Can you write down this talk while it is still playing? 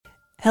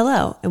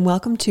Hello, and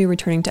welcome to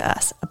Returning to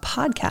Us, a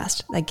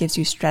podcast that gives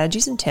you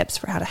strategies and tips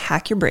for how to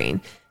hack your brain,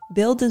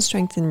 build and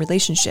strengthen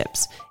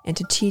relationships, and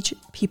to teach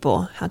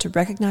people how to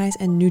recognize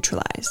and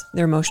neutralize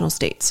their emotional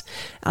states.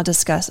 I'll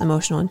discuss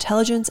emotional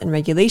intelligence and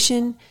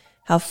regulation,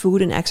 how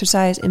food and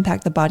exercise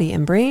impact the body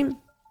and brain,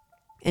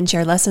 and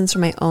share lessons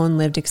from my own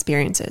lived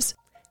experiences.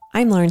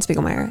 I'm Lauren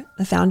Spiegelmeier,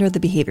 the founder of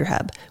the Behavior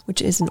Hub,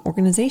 which is an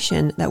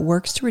organization that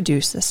works to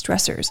reduce the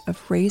stressors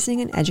of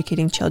raising and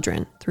educating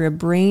children through a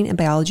brain and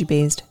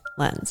biology-based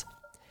lens.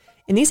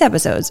 In these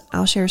episodes,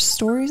 I'll share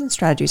stories and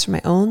strategies from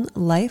my own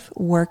life,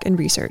 work, and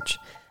research,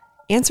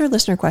 answer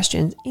listener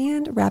questions,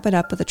 and wrap it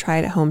up with a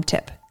try-it-at-home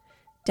tip.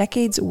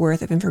 Decades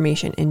worth of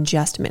information in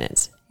just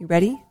minutes. You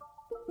ready?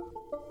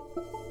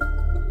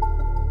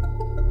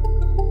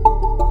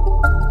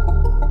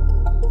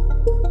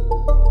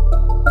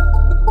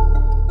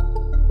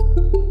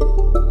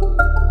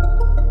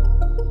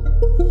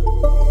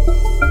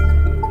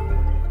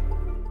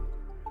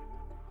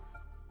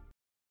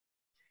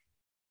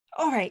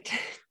 All right,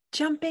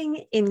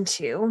 jumping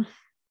into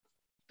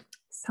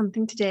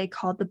something today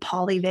called the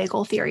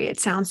polyvagal theory. It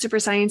sounds super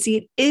sciencey.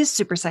 It is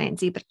super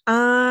sciencey, but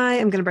I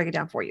am going to break it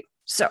down for you.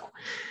 So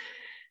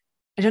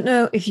I don't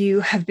know if you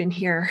have been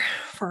here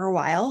for a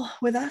while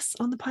with us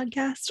on the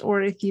podcast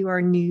or if you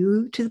are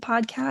new to the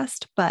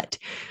podcast, but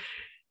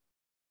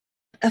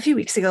a few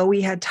weeks ago,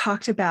 we had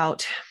talked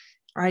about,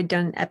 or I'd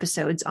done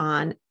episodes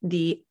on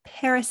the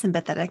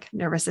parasympathetic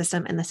nervous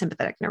system and the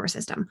sympathetic nervous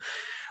system.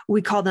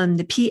 We call them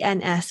the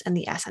PNS and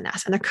the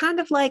SNS, and they're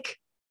kind of like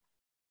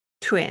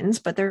twins,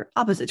 but they're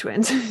opposite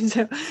twins.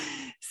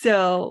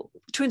 so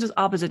twins with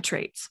opposite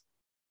traits.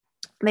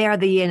 They are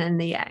the yin and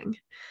the yang.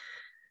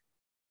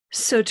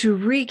 So to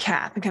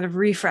recap and kind of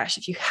refresh,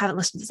 if you haven't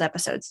listened to these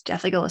episodes,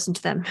 definitely go listen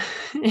to them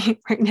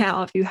right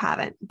now if you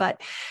haven't.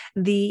 But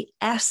the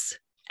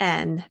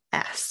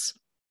SNS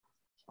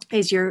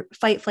is your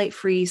fight, flight,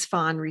 freeze,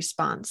 fawn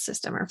response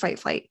system, or fight,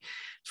 flight,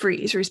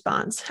 freeze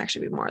response.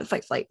 Actually, be more of the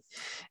fight, flight.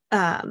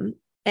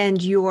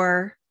 And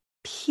your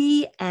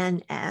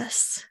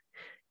PNS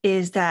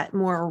is that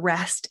more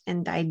rest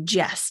and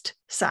digest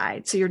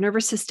side. So your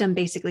nervous system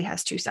basically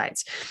has two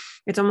sides.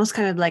 It's almost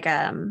kind of like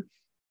a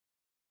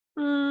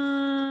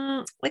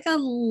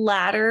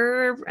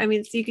ladder. I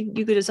mean, so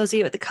you could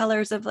associate it with the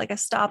colors of like a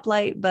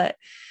stoplight, but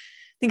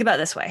think about it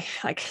this way,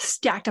 like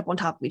stacked up on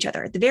top of each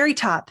other. At the very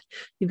top,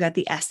 you've got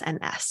the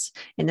SNS.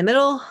 In the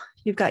middle,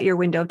 you've got your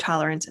window of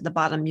tolerance. At the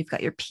bottom, you've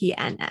got your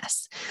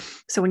PNS.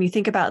 So when you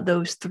think about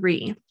those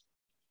three,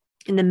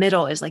 in the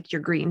middle is like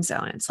your green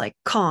zone. It's like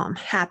calm,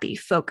 happy,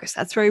 focused.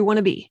 That's where you want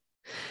to be.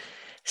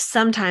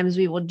 Sometimes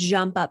we will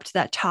jump up to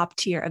that top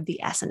tier of the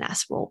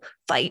SNS. We'll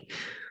fight,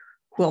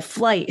 we'll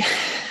flight.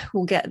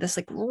 We'll get this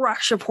like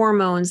rush of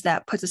hormones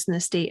that puts us in a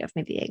state of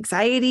maybe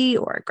anxiety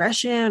or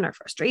aggression or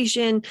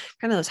frustration,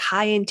 kind of those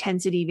high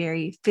intensity,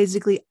 very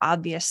physically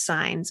obvious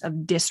signs of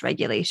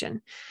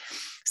dysregulation.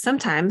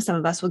 Sometimes some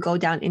of us will go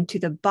down into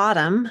the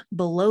bottom,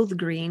 below the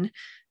green,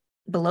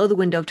 below the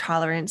window of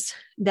tolerance.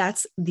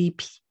 That's the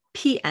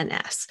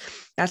PNS.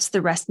 That's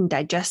the rest and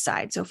digest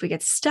side. So if we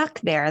get stuck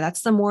there,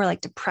 that's the more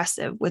like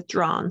depressive,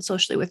 withdrawn,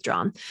 socially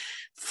withdrawn,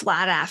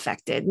 flat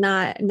affected,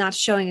 not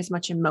showing as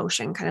much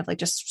emotion, kind of like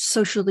just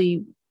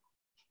socially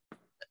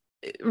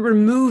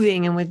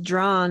removing and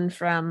withdrawn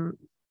from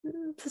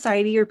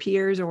society or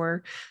peers,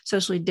 or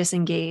socially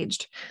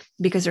disengaged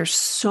because there's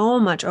so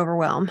much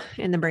overwhelm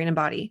in the brain and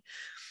body.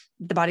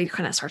 The body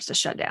kind of starts to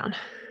shut down.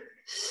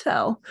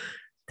 So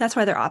that's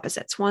why they're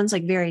opposites. One's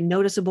like very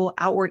noticeable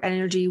outward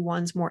energy.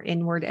 One's more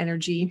inward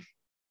energy,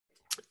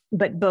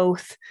 but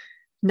both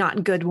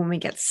not good when we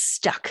get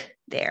stuck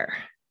there.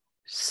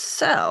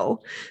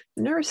 So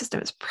the nervous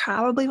system is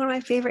probably one of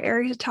my favorite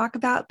areas to talk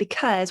about,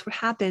 because what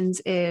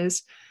happens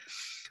is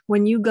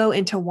when you go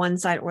into one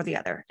side or the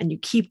other, and you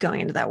keep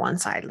going into that one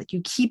side, like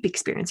you keep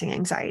experiencing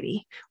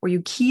anxiety, or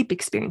you keep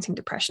experiencing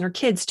depression, or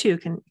kids too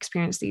can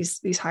experience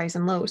these highs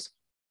and lows.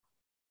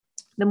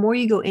 The more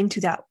you go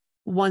into that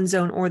one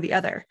zone or the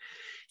other,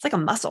 it's like a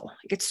muscle.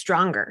 It gets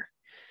stronger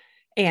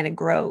and it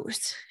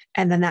grows.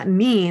 And then that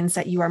means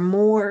that you are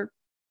more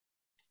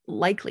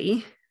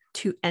likely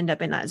to end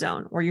up in that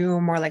zone, or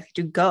you're more likely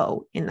to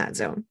go in that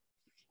zone.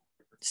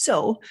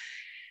 So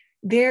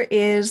there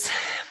is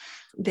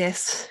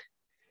this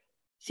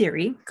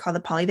theory called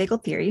the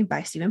polyvagal theory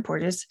by Stephen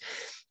Porges,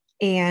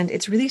 and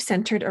it's really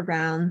centered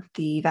around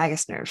the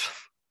vagus nerve.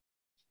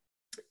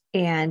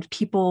 And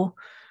people,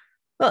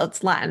 well,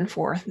 it's Latin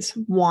for this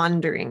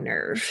wandering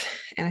nerve.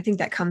 And I think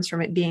that comes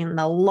from it being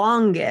the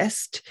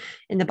longest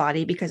in the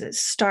body because it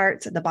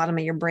starts at the bottom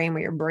of your brain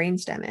where your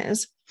brainstem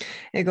is.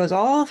 And it goes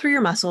all through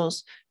your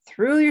muscles,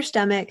 through your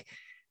stomach,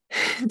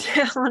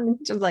 down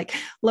to like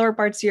lower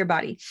parts of your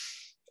body.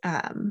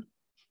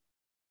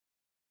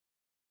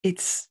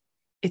 It's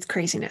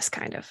craziness,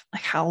 kind of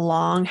like how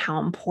long,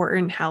 how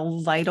important, how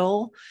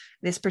vital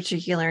this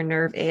particular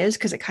nerve is,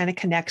 because it kind of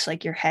connects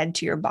like your head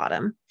to your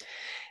bottom.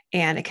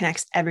 And it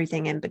connects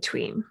everything in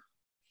between.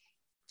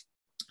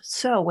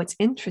 So what's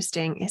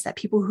interesting is that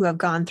people who have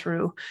gone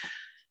through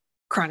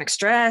chronic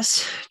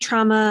stress,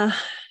 trauma,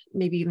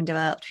 maybe even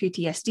developed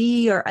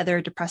PTSD or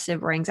other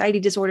depressive or anxiety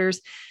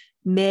disorders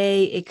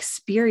may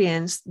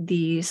experience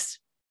these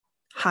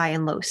high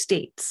and low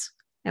states.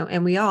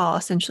 And we all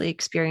essentially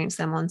experience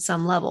them on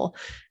some level.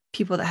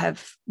 People that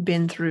have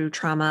been through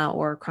trauma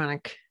or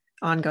chronic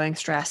ongoing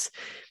stress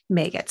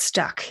may get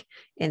stuck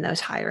in those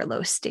high or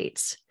low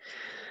states.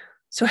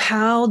 So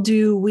how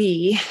do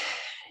we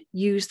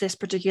use this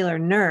particular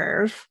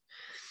nerve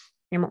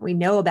and what we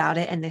know about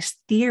it and this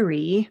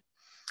theory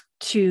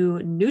to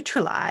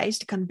neutralize,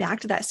 to come back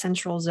to that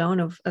central zone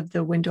of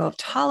the window of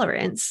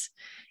tolerance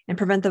and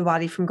prevent the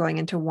body from going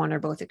into one or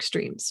both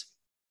extremes?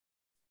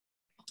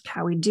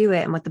 How we do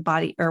it and what the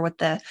body, or what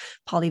the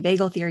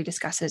polyvagal theory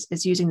discusses,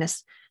 is using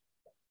this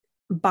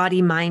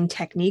body-mind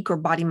technique or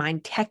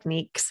body-mind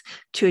techniques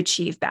to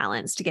achieve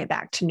balance, to get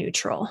back to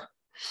neutral.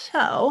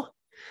 So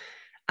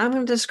I'm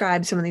going to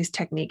describe some of these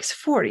techniques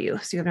for you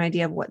so you have an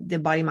idea of what the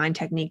body-mind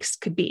techniques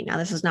could be. Now,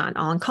 this is not an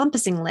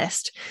all-encompassing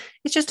list.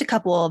 It's just a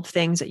couple of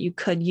things that you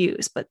could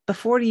use. But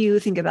before you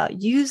think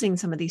about using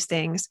some of these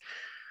things,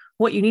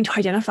 what you need to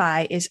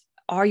identify is,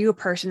 are you a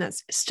person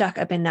that's stuck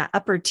up in that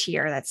upper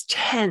tier that's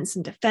tense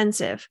and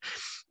defensive?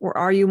 Or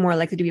are you more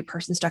likely to be a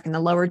person stuck in the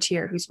lower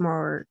tier who's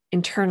more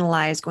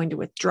internalized, going to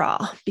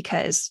withdraw?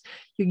 Because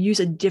you use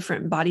a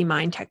different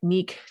body-mind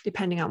technique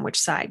depending on which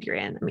side you're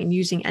in. I mean,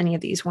 using any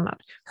of these will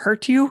not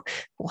hurt you,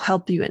 will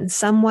help you in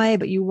some way,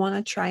 but you want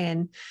to try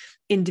and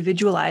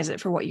individualize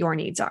it for what your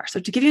needs are. So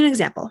to give you an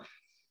example,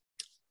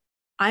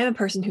 I'm a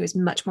person who is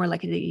much more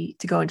likely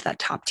to go into that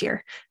top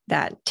tier,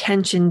 that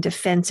tension,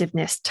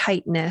 defensiveness,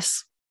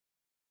 tightness.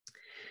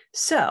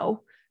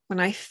 So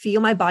when I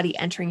feel my body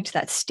entering into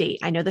that state,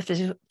 I know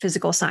the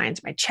physical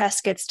signs. My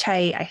chest gets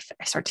tight.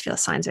 I start to feel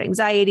signs of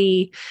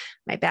anxiety.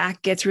 My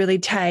back gets really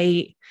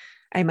tight.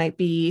 I might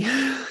be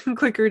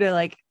quicker to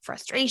like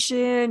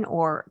frustration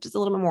or just a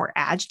little bit more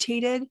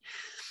agitated.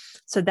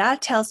 So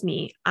that tells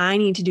me I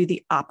need to do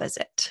the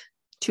opposite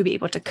to be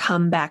able to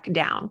come back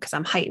down because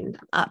I'm heightened,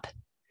 I'm up.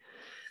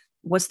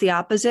 What's the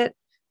opposite?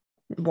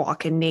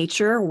 Walk in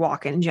nature,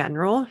 walk in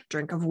general,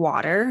 drink of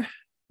water,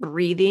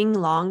 breathing,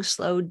 long,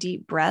 slow,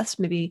 deep breaths,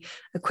 maybe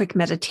a quick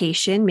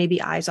meditation, maybe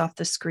eyes off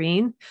the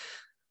screen.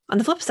 On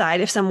the flip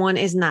side, if someone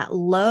is in that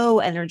low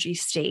energy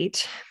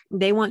state,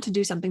 they want to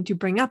do something to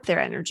bring up their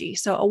energy.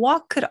 So a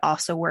walk could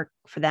also work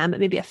for them, but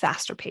maybe a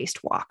faster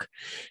paced walk,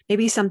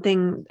 maybe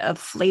something of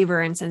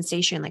flavor and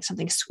sensation, like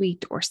something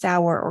sweet or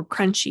sour or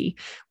crunchy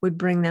would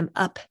bring them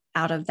up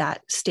out of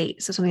that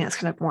state. So something that's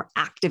kind of more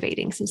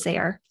activating since they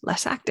are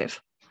less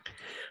active.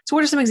 So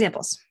what are some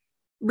examples?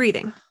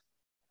 Breathing.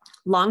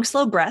 Long,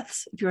 slow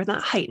breaths, if you're in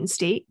that heightened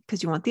state,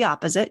 because you want the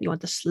opposite, you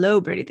want the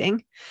slow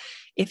breathing.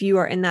 If you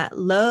are in that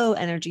low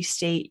energy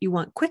state, you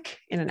want quick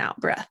in and out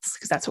breaths,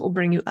 because that's what will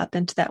bring you up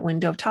into that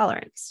window of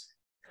tolerance.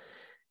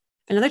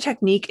 Another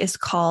technique is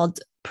called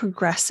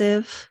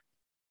progressive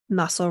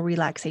muscle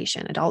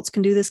relaxation. Adults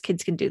can do this,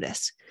 kids can do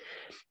this.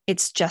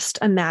 It's just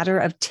a matter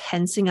of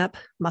tensing up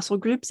muscle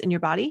groups in your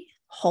body,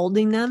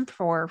 holding them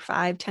for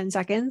 5-10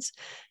 seconds,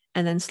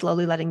 and then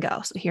slowly letting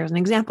go. So here's an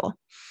example.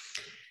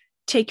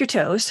 Take your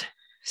toes,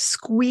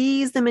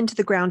 squeeze them into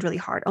the ground really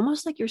hard,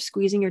 almost like you're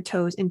squeezing your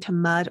toes into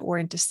mud or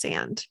into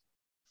sand.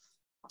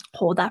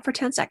 Hold that for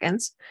 10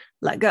 seconds,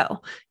 let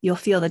go. You'll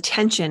feel the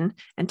tension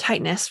and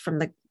tightness from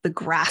the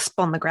grasp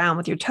on the ground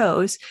with your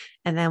toes.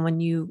 And then when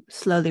you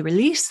slowly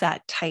release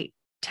that tight,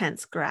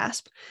 tense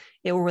grasp,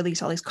 it will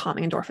release all these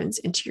calming endorphins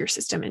into your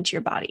system, into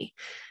your body.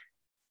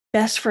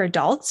 Best for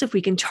adults, if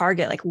we can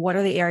target, like, what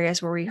are the areas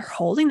where we're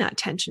holding that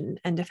tension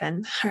and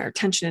defend our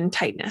tension and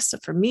tightness? So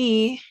for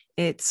me,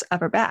 it's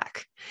upper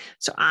back.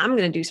 So I'm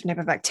going to do some type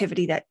of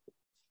activity that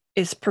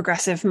is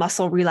progressive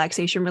muscle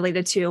relaxation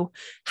related to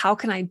how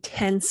can I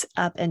tense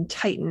up and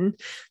tighten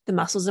the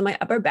muscles in my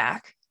upper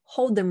back,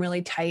 hold them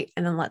really tight,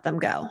 and then let them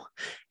go.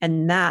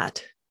 And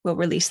that will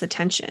release the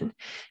tension.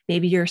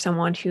 Maybe you're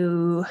someone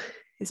who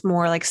is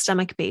more like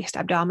stomach based,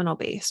 abdominal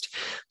based.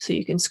 So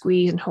you can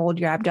squeeze and hold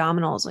your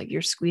abdominals like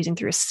you're squeezing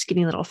through a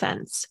skinny little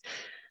fence.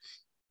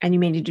 And you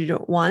may need to do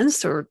it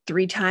once or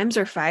 3 times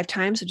or 5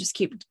 times. So just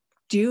keep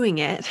doing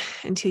it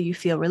until you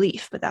feel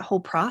relief. But that whole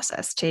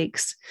process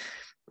takes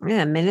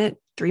a minute,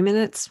 3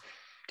 minutes,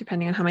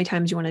 depending on how many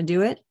times you want to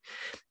do it.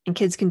 And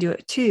kids can do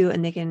it too.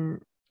 And they can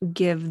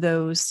give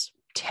those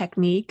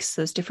techniques,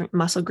 those different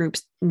muscle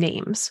groups,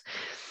 names.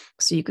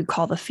 So you could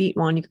call the feet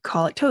one, you could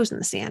call it toes in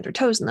the sand or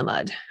toes in the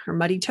mud or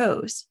muddy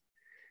toes.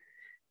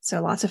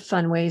 So lots of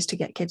fun ways to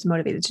get kids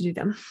motivated to do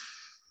them.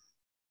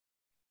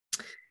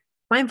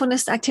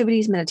 Mindfulness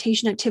activities,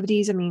 meditation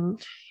activities. I mean,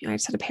 I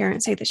just had a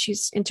parent say that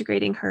she's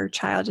integrating her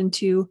child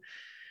into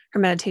her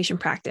meditation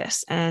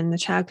practice, and the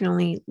child can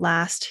only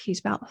last,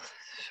 he's about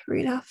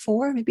 3.5,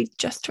 4, maybe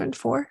just turned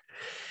 4.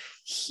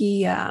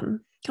 He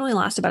can only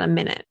last about a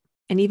minute.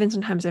 And even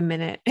sometimes a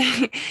minute,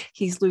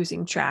 he's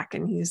losing track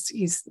and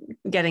he's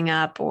getting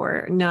up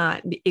or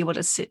not able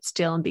to sit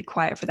still and be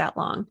quiet for that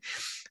long.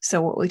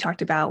 So what we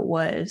talked about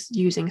was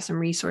using some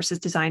resources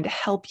designed to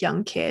help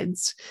young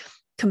kids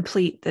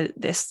complete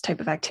this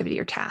type of activity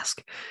or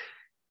task.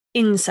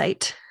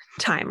 Insight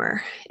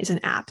Timer is an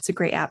app. It's a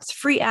great app. It's a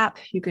free app.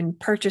 You can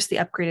purchase the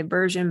upgraded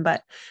version,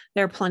 but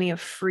there are plenty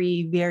of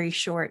free, very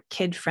short,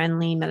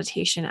 kid-friendly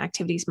meditation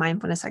activities,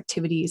 mindfulness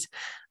activities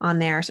on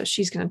there. So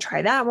she's going to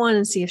try that one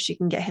and see if she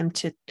can get him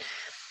to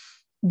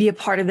be a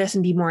part of this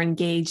and be more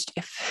engaged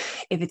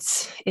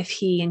if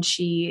he and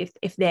she,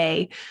 if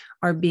they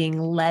are being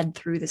led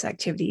through this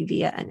activity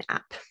via an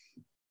app.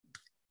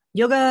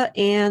 Yoga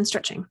and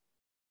stretching.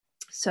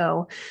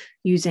 So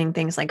using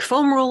things like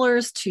foam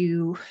rollers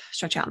to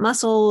stretch out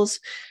muscles.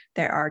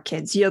 There are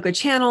kids' yoga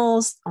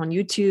channels on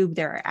YouTube.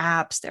 There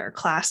are apps, there are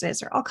classes,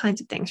 there are all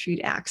kinds of things for you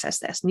to access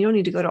this. And you don't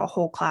need to go to a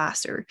whole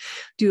class or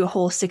do a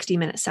whole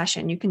 60-minute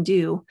session. You can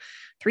do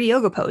 3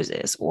 yoga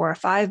poses or a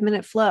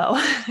 5-minute flow.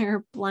 There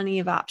are plenty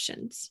of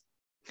options.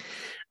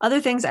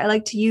 Other things I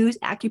like to use,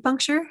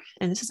 acupuncture,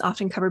 and this is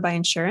often covered by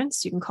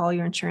insurance. You can call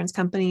your insurance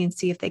company and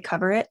see if they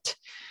cover it.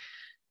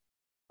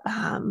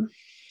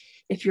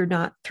 If you're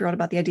not thrilled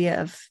about the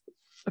idea of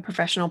a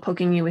professional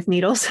poking you with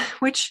needles,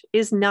 which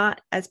is not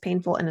as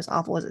painful and as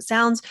awful as it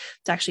sounds.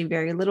 It's actually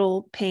very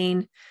little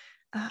pain.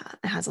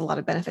 It has a lot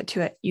of benefit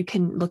to it. You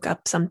can look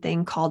up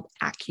something called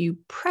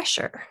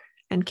acupressure,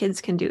 and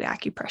kids can do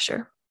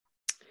acupressure.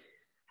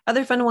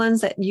 Other fun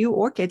ones that you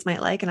or kids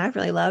might like, and I've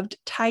really loved,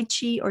 Tai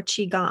Chi or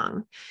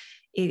Qigong.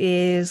 It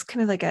is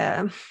kind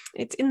of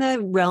it's in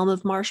the realm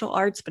of martial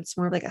arts, but it's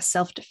more like a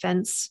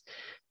self-defense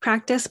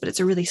practice, but it's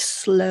a really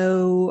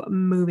slow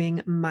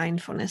moving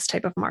mindfulness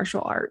type of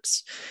martial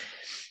arts.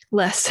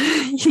 Less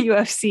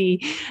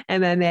UFC,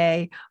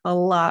 MMA, a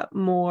lot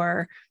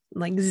more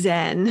like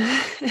Zen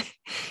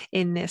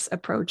in this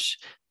approach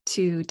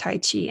to Tai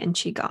Chi and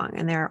Qigong.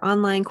 And there are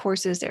online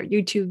courses, there are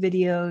YouTube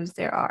videos,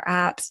 there are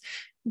apps,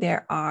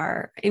 there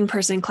are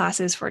in-person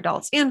classes for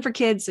adults and for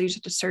kids. So you just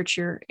have to search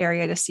your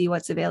area to see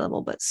what's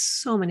available, but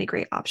so many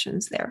great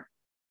options there.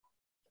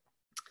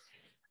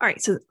 All right,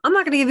 so I'm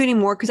not going to give you any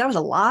more because that was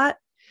a lot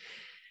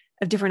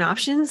of different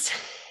options.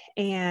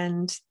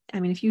 And I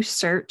mean, if you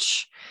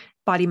search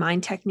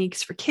body-mind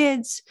techniques for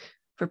kids,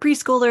 for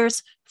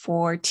preschoolers,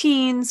 for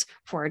teens,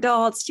 for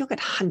adults, you'll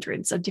get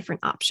hundreds of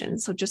different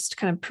options. So just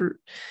kind of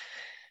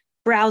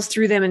browse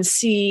through them and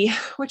see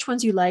which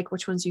ones you like,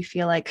 which ones you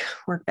feel like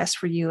work best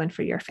for you and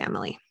for your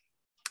family.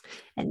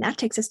 And that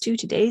takes us to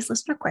today's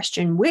listener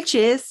question, which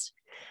is,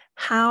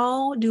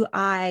 how do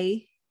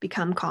I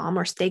become calm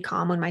or stay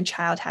calm when my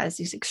child has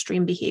these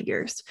extreme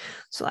behaviors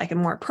so I can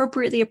more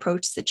appropriately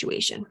approach the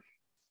situation?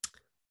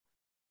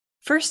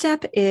 First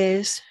step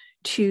is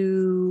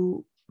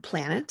to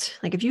plan it.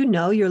 Like if you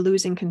know you're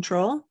losing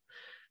control,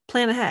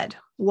 plan ahead.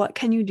 What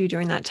can you do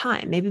during that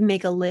time? Maybe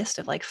make a list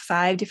of like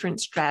 5 different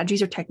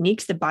strategies or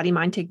techniques. The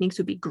body-mind techniques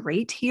would be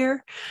great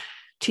here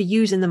to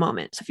use in the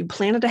moment. So if you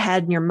plan it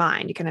ahead in your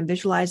mind, you kind of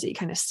visualize it, you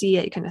kind of see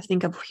it, you kind of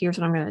think of, here's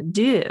what I'm going to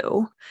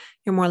do,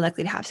 you're more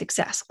likely to have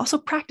success. Also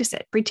practice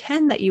it.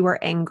 Pretend that you are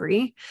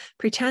angry,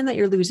 pretend that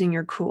you're losing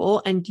your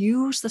cool, and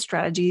use the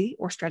strategy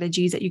or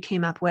strategies that you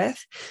came up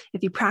with.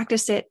 If you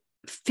practice it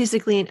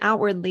physically and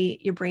outwardly,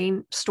 your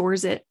brain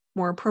stores it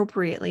more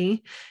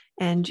appropriately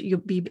and you'll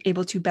be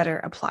able to better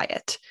apply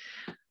it.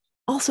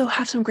 Also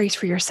have some grace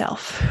for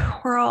yourself.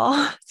 We're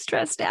all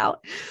stressed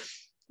out.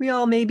 We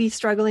all may be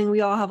struggling.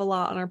 We all have a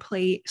lot on our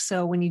plate.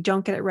 So when you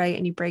don't get it right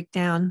and you break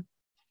down,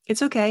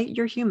 it's okay.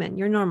 You're human.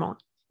 You're normal.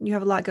 You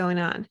have a lot going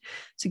on.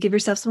 So give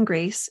yourself some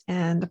grace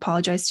and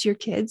apologize to your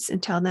kids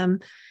and tell them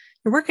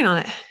you're working on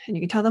it. And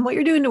you can tell them what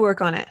you're doing to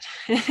work on it.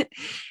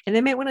 And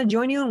they might want to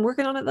join you in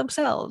working on it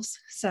themselves.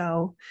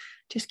 So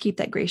just keep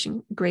that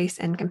grace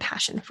and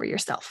compassion for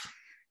yourself.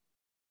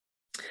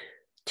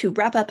 To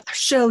wrap up our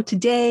show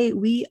today,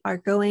 we are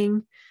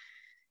going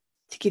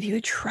to give you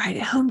a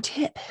try-it-at-home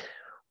tip,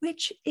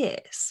 which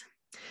is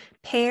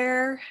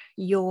pair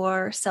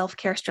your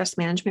self-care stress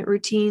management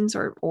routines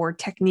or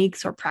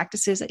techniques or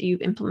practices that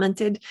you've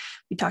implemented.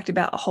 We talked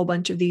about a whole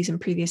bunch of these in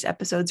previous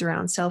episodes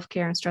around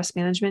self-care and stress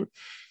management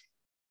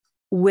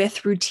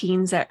with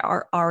routines that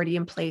are already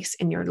in place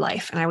in your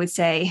life. And I would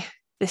say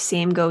the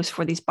same goes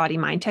for these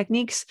body-mind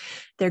techniques.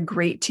 They're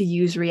great to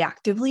use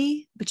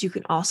reactively, but you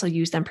can also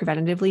use them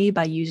preventatively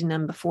by using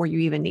them before you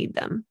even need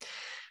them.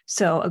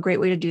 So a great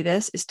way to do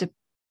this is to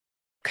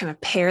kind of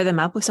pair them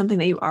up with something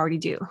that you already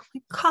do,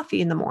 like coffee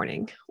in the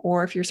morning.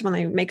 Or if you're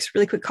someone that makes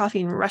really quick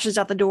coffee and rushes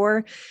out the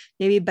door,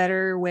 maybe a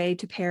better way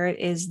to pair it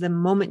is the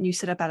moment you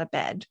sit up out of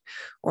bed,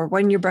 or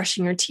when you're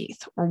brushing your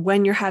teeth, or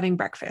when you're having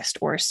breakfast,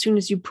 or as soon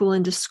as you pull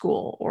into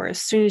school, or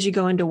as soon as you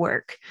go into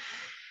work.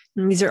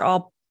 And these are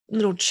all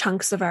little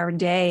chunks of our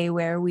day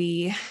where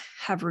we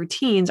have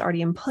routines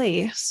already in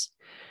place.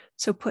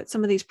 So put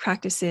some of these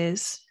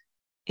practices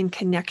in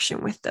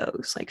connection with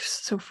those. Like,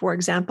 so for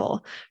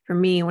example, for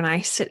me, when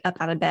I sit up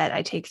out of bed,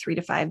 I take 3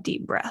 to 5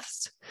 deep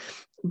breaths.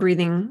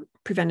 Breathing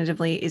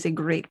preventatively is a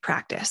great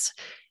practice.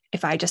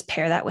 If I just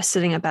pair that with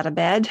sitting up out of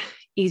bed,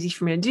 easy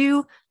for me to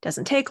do,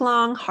 doesn't take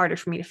long, harder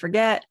for me to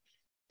forget,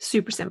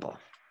 super simple.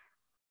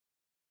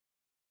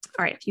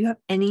 All right, if you have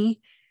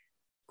any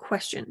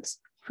questions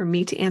for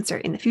me to answer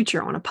in the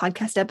future on a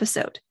podcast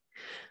episode,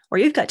 or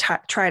you've got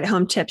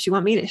try-it-at-home tips you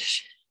want me to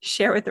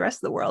share with the rest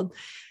of the world,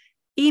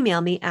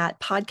 email me at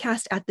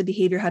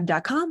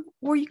podcast@thebehaviorhub.com,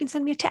 or you can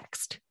send me a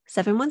text,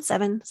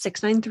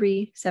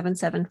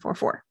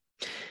 717-693-7744.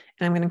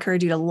 And I'm going to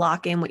encourage you to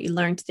lock in what you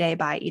learned today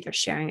by either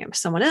sharing it with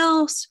someone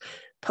else,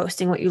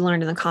 posting what you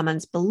learned in the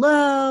comments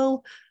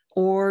below,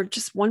 or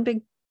just one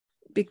big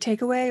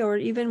takeaway, or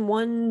even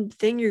one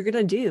thing you're going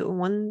to do,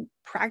 one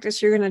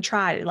practice you're going to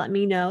try to let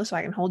me know so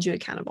I can hold you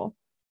accountable.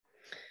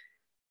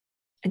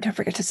 And don't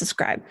forget to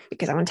subscribe,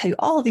 because I want to tell you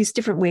all of these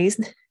different ways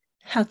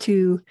how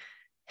to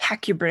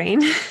hack your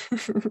brain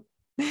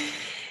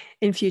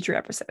in future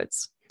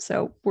episodes.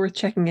 So worth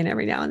checking in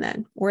every now and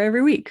then, or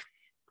every week.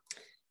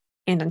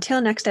 And until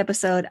next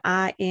episode,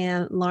 I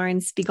am Lauren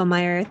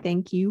Spiegelmeier.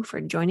 Thank you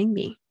for joining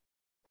me.